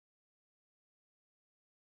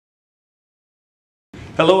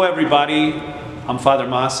Hello everybody, I'm Father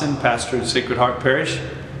Maassen, pastor at Sacred Heart Parish.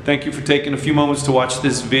 Thank you for taking a few moments to watch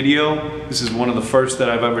this video. This is one of the first that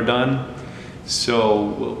I've ever done, so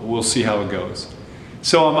we'll see how it goes.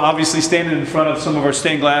 So I'm obviously standing in front of some of our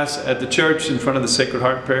stained glass at the church in front of the Sacred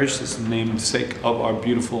Heart Parish. This is the namesake of our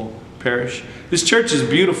beautiful parish. This church is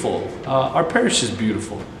beautiful. Our parish is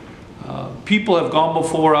beautiful. People have gone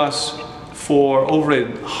before us for over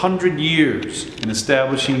 100 years in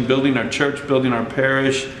establishing, building our church, building our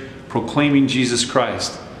parish, proclaiming Jesus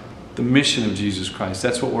Christ, the mission of Jesus Christ.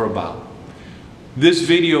 That's what we're about. This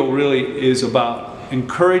video really is about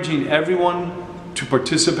encouraging everyone to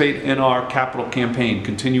participate in our capital campaign,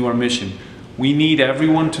 continue our mission. We need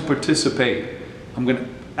everyone to participate. I'm going to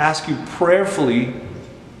ask you prayerfully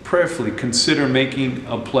consider making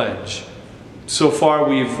a pledge. So far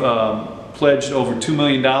we've pledged over $2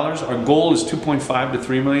 million. Our goal is 2.5 to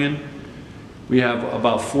 3 million. We have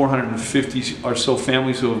about 450 or so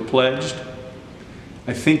families who have pledged.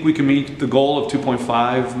 I think we can meet the goal of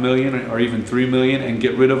 2.5 million or even 3 million and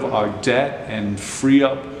get rid of our debt and free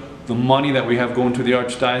up the money that we have going to the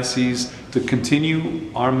Archdiocese to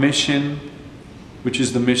continue our mission, which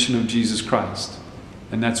is the mission of Jesus Christ.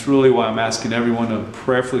 And that's really why I'm asking everyone to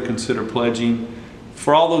prayerfully consider pledging.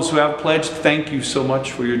 For all those who have pledged, thank you so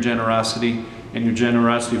much for your generosity and your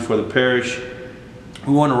generosity for the parish.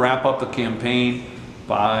 We want to wrap up the campaign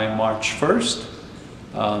by March 1st.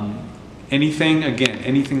 Anything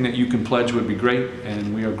that you can pledge would be great,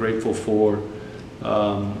 and we are grateful for,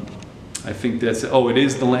 I think that's, it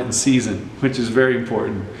is the Lenten season, which is very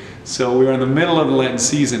important. So we're in the middle of the Lenten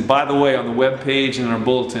season. By the way, on the web page and our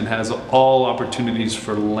bulletin has all opportunities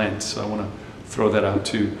for Lent, so I want to throw that out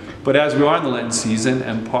too. But as we are in the Lenten season,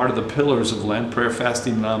 and part of the pillars of Lent, prayer,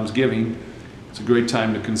 fasting, and almsgiving, it's a great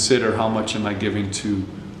time to consider how much am I giving to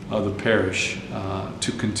the parish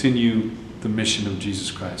to continue the mission of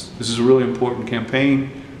Jesus Christ. This is a really important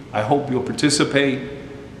campaign. I hope you'll participate.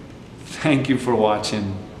 Thank you for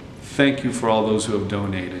watching. Thank you for all those who have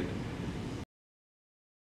donated.